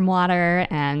stormwater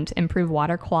and improve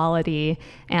water quality.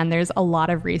 And there's a lot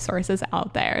of resources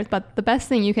out there. But the best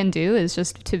thing you can do is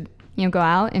just to go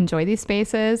out, enjoy these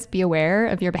spaces, be aware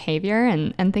of your behavior,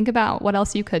 and think about what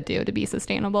else you could do to be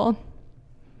sustainable.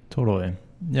 Totally.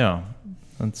 Yeah,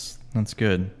 that's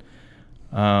good.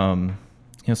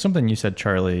 Something you said,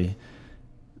 Charlie,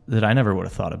 that I never would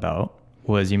have thought about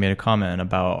was you made a comment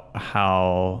about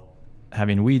how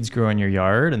having weeds grow in your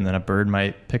yard and then a bird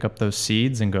might pick up those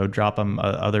seeds and go drop them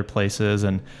other places.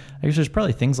 And I guess there's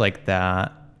probably things like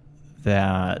that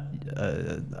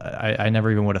I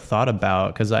never even would have thought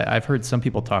about, because I've heard some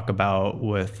people talk about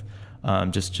with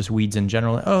just weeds in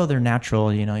general. Oh, they're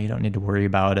natural, you don't need to worry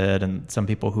about it. And some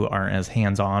people who aren't as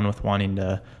hands-on with wanting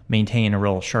to maintain a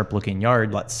real sharp-looking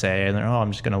yard, let's say, and they're,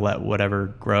 I'm just going to let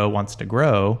whatever wants to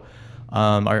grow.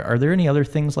 Are there any other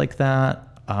things like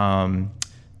that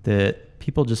that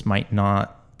people just might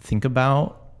not think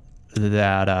about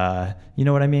that, you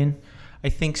know what I mean? I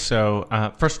think so.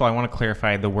 First of all, I want to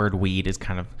clarify the word weed is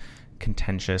kind of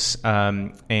contentious.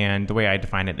 And the way I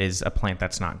define it is a plant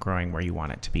that's not growing where you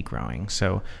want it to be growing.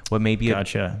 So what may be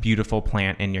a beautiful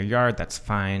plant in your yard, that's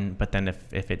fine. But then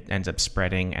if it ends up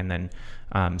spreading and then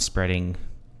spreading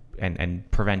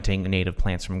and preventing native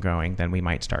plants from growing, then we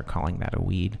might start calling that a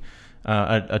weed.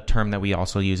 A term that we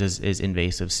also use is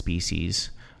invasive species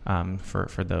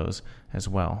for those as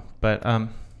well. But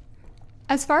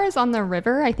as far as on the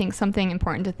river, I think something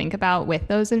important to think about with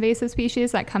those invasive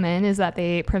species that come in is that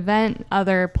they prevent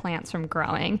other plants from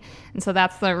growing. And so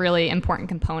that's the really important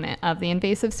component of the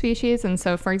invasive species. And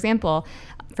so, for example,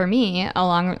 for me,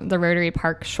 along the Rotary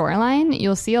Park shoreline,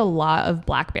 you'll see a lot of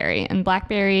blackberry. And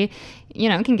blackberry,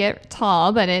 can get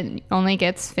tall, but it only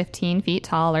gets 15 feet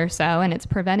tall or so, and it's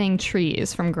preventing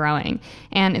trees from growing.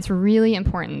 And it's really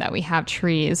important that we have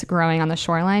trees growing on the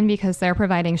shoreline because they're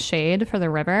providing shade for the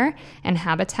river and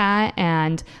habitat,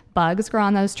 and bugs grow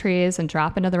on those trees and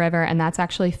drop into the river, and that's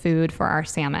actually food for our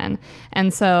salmon.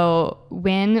 And so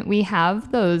when we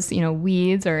have those,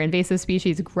 weeds or invasive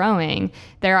species growing,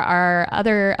 there are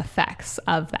other effects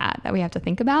of that we have to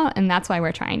think about, and that's why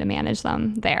we're trying to manage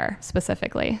them there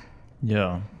specifically.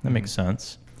 Yeah, that makes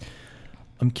sense.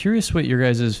 I'm curious what your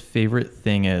guys' favorite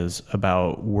thing is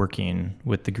about working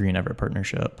with the Green Everett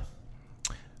Partnership.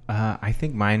 I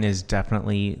think mine is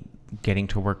definitely getting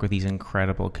to work with these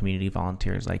incredible community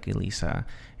volunteers like Elisa.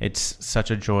 It's such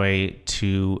a joy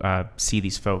to see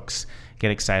these folks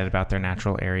get excited about their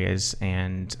natural areas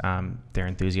and their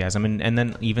enthusiasm. And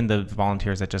then even the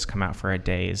volunteers that just come out for a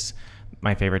day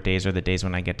my favorite days are the days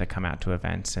when I get to come out to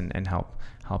events and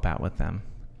help out with them.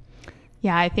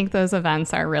 Yeah, I think those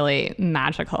events are really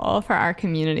magical for our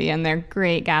community, and they're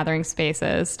great gathering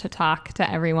spaces to talk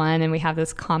to everyone. And we have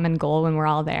this common goal when we're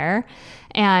all there.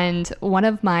 And one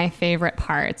of my favorite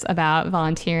parts about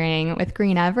volunteering with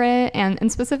Green Everett and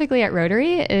specifically at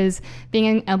Rotary is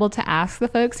being able to ask the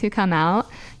folks who come out,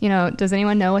 does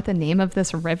anyone know what the name of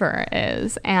this river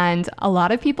is? And a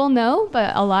lot of people know,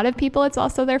 but a lot of people, it's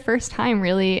also their first time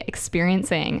really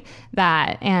experiencing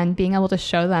that and being able to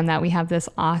show them that we have this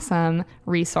awesome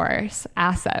resource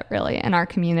asset really in our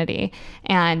community.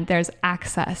 And there's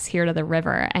access here to the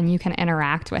river and you can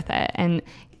interact with it. And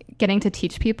getting to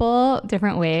teach people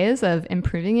different ways of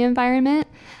improving the environment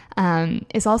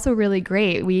is also really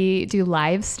great. We do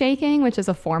live staking, which is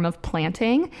a form of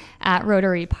planting at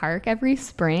Rotary Park every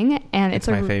spring. And it's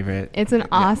my favorite. It's an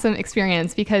awesome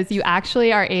experience because you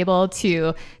actually are able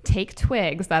to take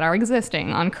twigs that are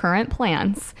existing on current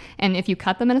plants. And if you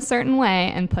cut them in a certain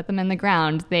way and put them in the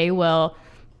ground, they'll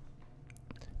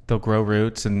grow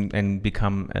roots and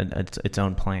become its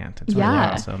own plant. It's really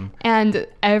awesome. And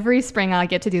every spring I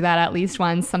get to do that at least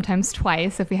once, sometimes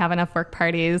twice if we have enough work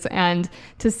parties. And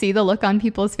to see the look on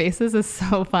people's faces is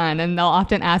so fun. And they'll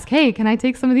often ask, hey, can I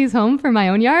take some of these home for my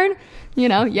own yard?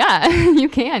 Yeah, you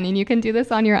can. And you can do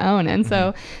this on your own. And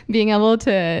so being able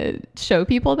to show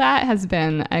people that has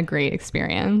been a great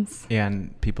experience. Yeah,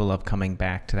 and people love coming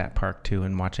back to that park too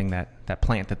and watching that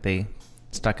plant that they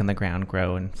stuck in the ground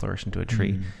grow and flourish into a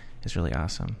tree. Is really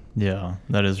awesome. Yeah,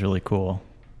 that is really cool.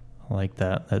 I like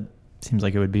that. That seems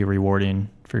like it would be rewarding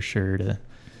for sure to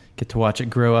get to watch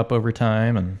it grow up over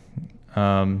time.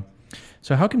 And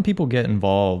so how can people get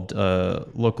involved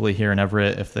locally here in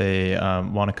Everett if they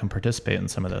want to come participate in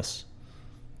some of this?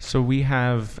 So we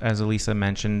have, as Elisa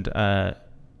mentioned, a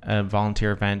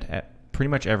volunteer event at pretty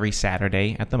much every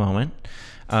Saturday at the moment.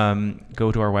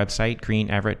 Go to our website,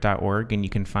 greeneverett.org, and you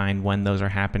can find when those are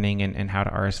happening and how to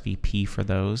RSVP for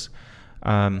those.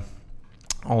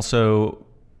 Also,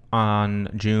 on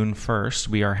June 1st,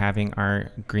 we are having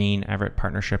our Green Everett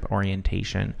Partnership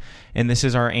Orientation. And this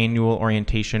is our annual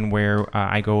orientation where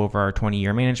I go over our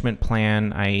 20-year management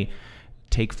plan. I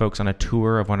take folks on a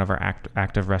tour of one of our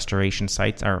active restoration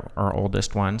sites, our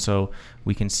oldest one, so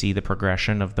we can see the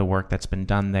progression of the work that's been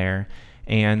done there.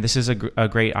 And this is a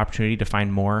great opportunity to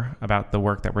find more about the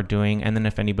work that we're doing. And then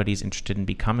if anybody's interested in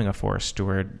becoming a forest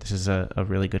steward, this is a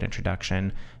really good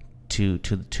introduction to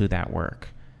that work.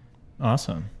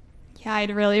 Awesome. Yeah,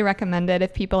 I'd really recommend it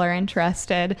if people are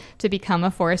interested to become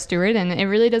a forest steward. And it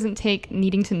really doesn't take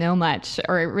needing to know much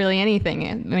or really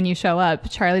anything when you show up.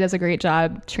 Charlie does a great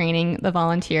job training the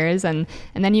volunteers. And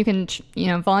then you can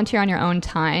volunteer on your own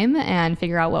time and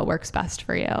figure out what works best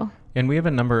for you. And we have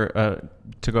a number,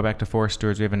 to go back to forest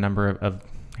stewards, we have a number of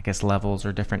levels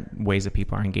or different ways that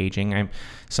people are engaging.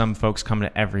 Some folks come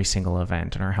to every single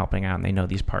event and are helping out and they know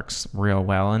these parks real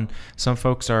well. And some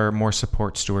folks are more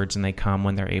support stewards and they come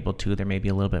when they're able to. They're maybe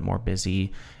a little bit more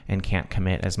busy and can't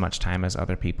commit as much time as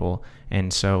other people.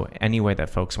 And so any way that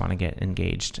folks want to get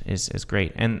engaged is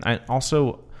great. And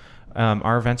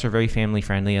our events are very family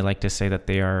friendly. I like to say that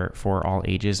they are for all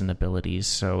ages and abilities.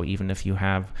 So even if you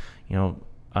have,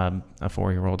 a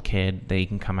 4-year-old kid, they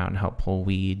can come out and help pull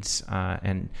weeds.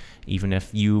 And even if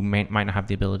you might not have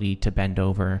the ability to bend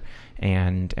over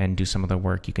and do some of the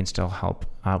work, you can still help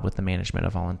with the management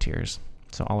of volunteers.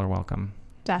 So all are welcome.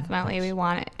 Definitely. We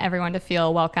want everyone to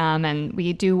feel welcome. And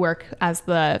we do work as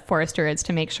the forest stewards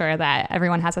to make sure that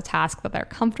everyone has a task that they're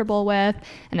comfortable with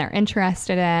and they're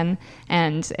interested in.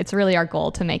 And it's really our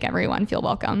goal to make everyone feel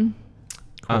welcome.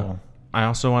 Cool. I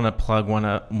also want to plug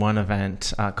one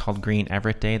event called Green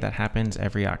Everett Day that happens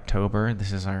every October.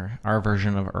 This is our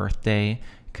version of Earth Day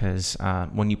because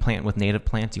when you plant with native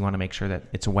plants, you want to make sure that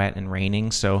it's wet and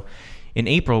raining. So in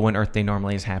April, when Earth Day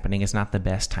normally is happening, is not the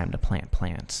best time to plant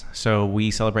plants. So we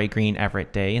celebrate Green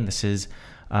Everett Day, and this is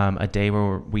a day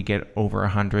where we get over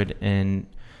 100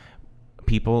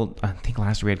 people. I think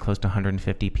last year we had close to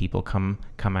 150 people come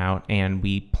out, and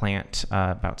we plant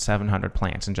about 700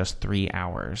 plants in just 3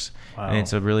 hours. Wow. And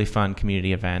it's a really fun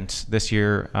community event. This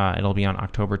year it'll be on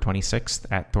October 26th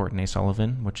at Thornton A.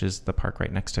 Sullivan, which is the park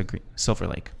right next to Silver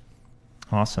Lake.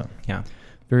 Awesome. Yeah.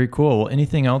 Very cool. Well,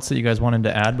 anything else that you guys wanted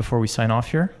to add before we sign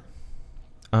off here?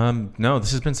 No,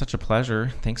 this has been such a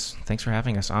pleasure. Thanks for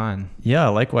having us on. Yeah,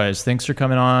 likewise. Thanks for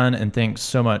coming on, and thanks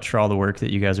so much for all the work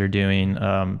that you guys are doing.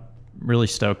 Really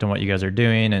stoked on what you guys are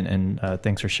doing, and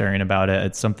thanks for sharing about it.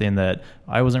 It's something that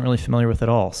I wasn't really familiar with at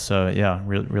all. So yeah,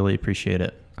 really appreciate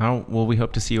it. Oh, well, we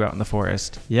hope to see you out in the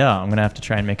forest. Yeah, I'm going to have to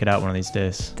try and make it out one of these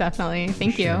days. Definitely.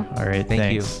 Thank you. All right.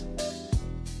 Thank you.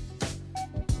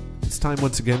 time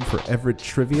once again for Everett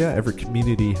Trivia, Everett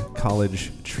Community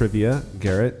College Trivia.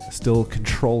 Garrett still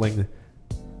controlling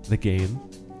the game.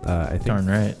 I think Darn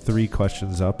right. 3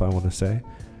 questions up, I want to say.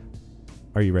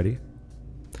 Are you ready?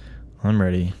 I'm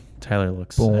ready. Tyler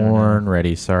looks I don't Born know.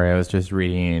 ready. Sorry, I was just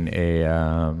reading a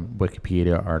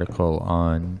Wikipedia article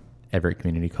on Everett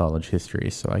Community College history,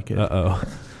 so I could Uh-oh.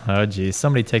 Oh, geez.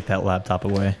 Somebody take that laptop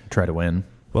away. try to win.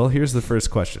 Well, here's the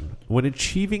first question. When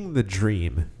achieving the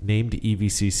dream named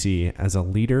EVCC as a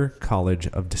leader college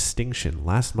of distinction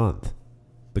last month,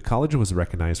 the college was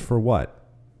recognized for what?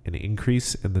 An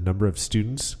increase in the number of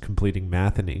students completing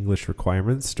math and English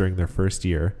requirements during their first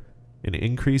year, an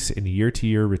increase in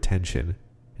year-to-year retention,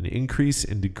 an increase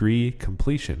in degree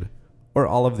completion, or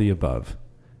all of the above?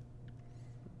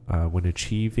 When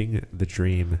achieving the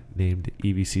dream named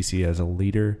EVCC as a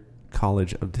leader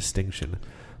college of distinction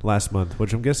last month,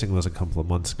 which I'm guessing was a couple of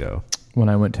months ago. When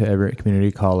I went to Everett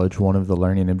Community College, one of the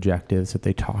learning objectives that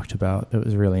they talked about that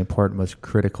was really important was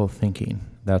critical thinking.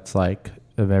 That's like,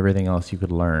 of everything else you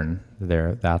could learn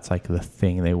there, that's like the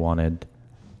thing they wanted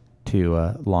to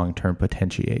long-term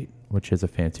potentiate, which is a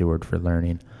fancy word for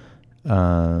learning.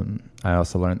 I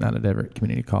also learned that at Everett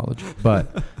Community College. But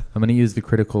I'm going to use the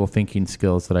critical thinking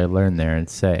skills that I learned there and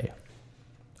say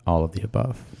all of the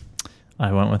above.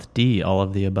 I went with D, all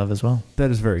of the above as well. That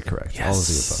is very correct. All of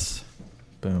the above.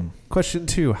 Boom. Question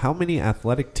 2. How many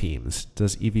athletic teams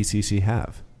does EVCC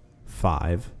have?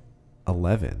 5,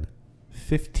 11,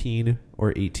 15,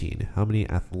 or 18? How many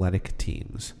athletic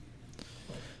teams?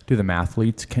 Do the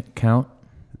mathletes count?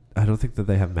 I don't think that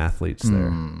they have mathletes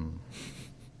there.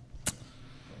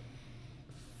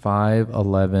 5,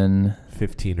 11.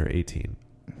 15 or 18.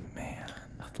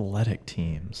 Athletic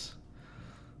teams.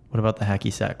 What about the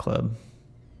Hacky Sack Club?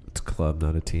 It's a club,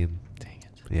 not a team. Dang it.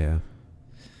 Yeah.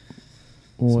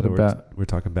 What So about... we're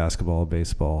talking basketball,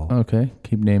 baseball. Okay,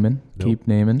 keep naming. Nope. Keep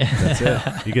naming. That's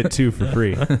it. You get 2 for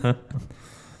free.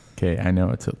 Okay, I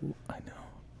know.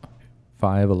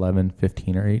 5, 11,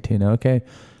 15, or 18. Okay.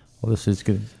 Well, this is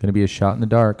going to be a shot in the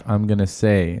dark. I'm going to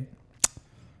say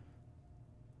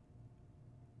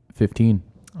 15.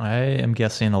 I am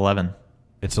guessing 11.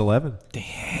 It's 11.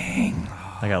 I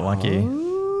got lucky.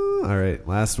 All right,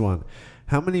 last one.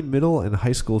 How many middle and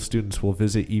high school students will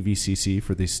visit EVCC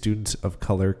for the Students of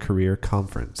Color Career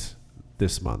Conference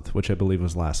this month, which I believe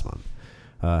was last month?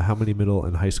 How many middle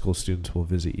and high school students will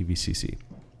visit EVCC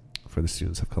for the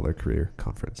Students of Color Career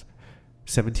Conference?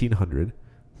 1,700,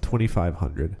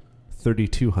 2,500,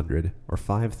 3,200, or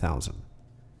 5,000?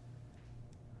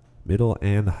 Middle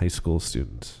and high school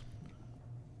students.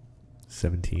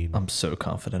 17, I'm so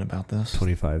confident about this.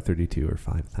 25, 32, or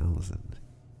 5,000?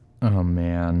 Oh,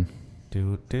 man.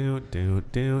 Do.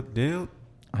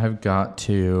 I've got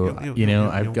to,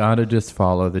 I've got to just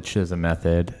follow the Chisholm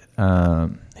method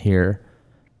here.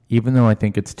 Even though I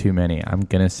think it's too many, I'm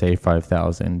going to say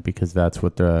 5,000 because that's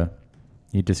what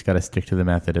you just got to stick to the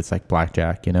method. It's like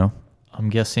blackjack, I'm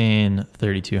guessing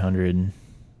 3,200.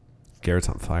 Garrett's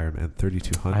on fire, man.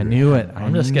 3,200. I knew it.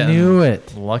 I'm just knew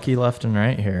it. Lucky left and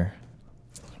right here.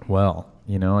 Well,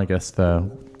 I guess the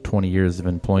 20 years of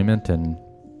employment and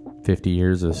 50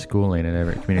 years of schooling at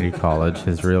Everett Community College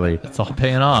has really It's all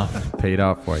paying off. paid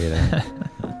off for you there.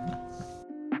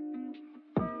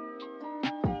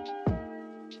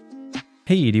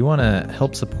 Hey, do you want to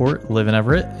help support Live in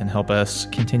Everett and help us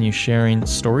continue sharing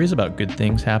stories about good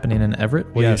things happening in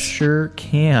Everett? Well, Yes. you sure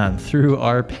can through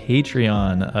our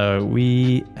Patreon.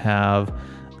 We have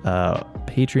a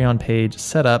Patreon page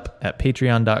set up at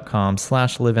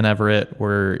patreon.com/liveineverett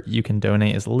where you can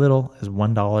donate as little as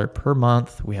 $1 per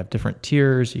month. We have different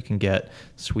tiers. You can get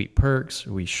sweet perks.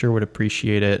 We sure would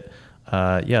appreciate it.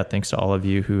 Thanks to all of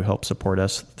you who help support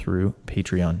us through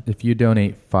Patreon. If you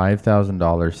donate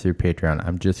 $5,000 through Patreon,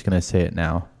 I'm just going to say it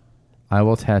now. I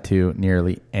will tattoo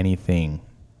nearly anything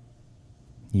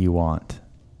you want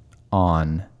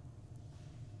on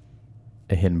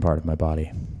a hidden part of my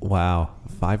body. Wow.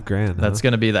 $5,000. That's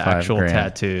going to be the $5,000. actual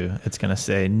tattoo. It's going to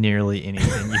say nearly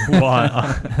anything you want.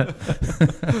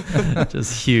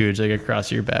 Just huge, like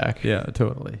across your back. Yeah,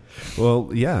 totally.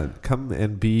 Well, yeah. Come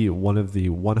and be one of the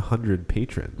 100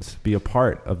 patrons. Be a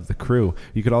part of the crew.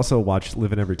 You could also watch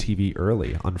Live in Everett TV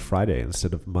early on Friday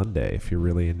instead of Monday if you're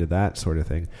really into that sort of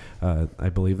thing. I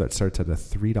believe that starts at a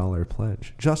 $3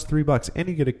 pledge. Just $3. And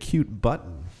you get a cute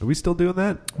button. Are we still doing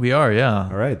that? We are, yeah.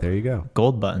 All right. There you go.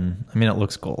 Gold button. I mean, it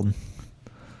looks gold.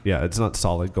 Yeah, it's not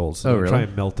solid gold, so Oh, don't really? try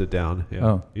and melt it down. Yeah.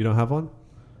 Oh. You don't have one?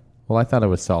 Well, I thought it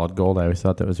was solid gold. I always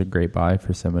thought that was a great buy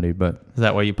for somebody, but Is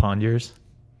that why you pawned yours?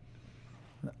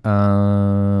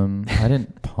 I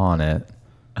didn't pawn it.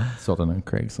 Sold it on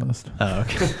Craigslist. Oh,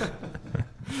 okay.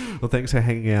 Well, thanks for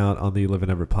hanging out on the Live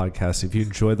in Everett podcast. If you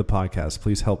enjoy the podcast,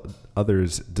 please help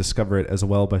others discover it as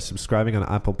well by subscribing on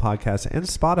Apple Podcasts and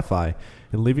Spotify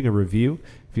and leaving a review.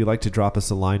 If you'd like to drop us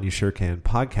a line, you sure can.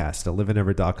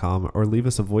 podcast@liveineverett.com or leave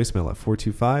us a voicemail at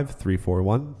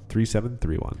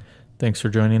 425-341-3731. Thanks for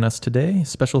joining us today.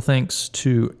 Special thanks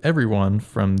to everyone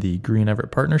from the Green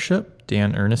Everett Partnership,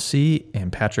 Dan Ernest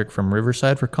and Patrick from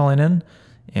Riverside for calling in,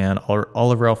 and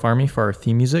Oliver Alfarmi for our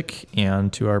theme music,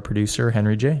 and to our producer,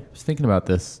 Henry J. I was thinking about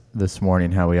this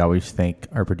morning, how we always thank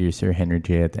our producer, Henry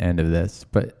J, at the end of this,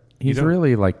 but he's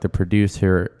really like the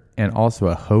producer and also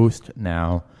a host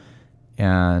now.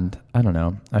 And I don't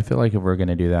know. I feel like if we're going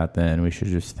to do that, then we should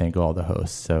just thank all the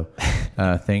hosts. So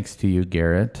thanks to you,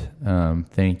 Garrett.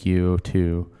 Thank you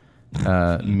to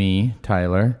me,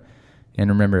 Tyler. And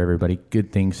remember, everybody,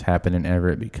 good things happen in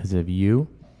Everett because of you.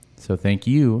 So thank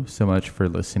you so much for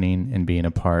listening and being a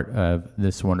part of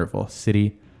this wonderful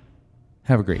city.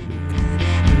 Have a great week.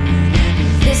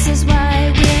 This is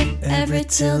why we're Everett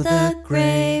till the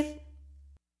grave.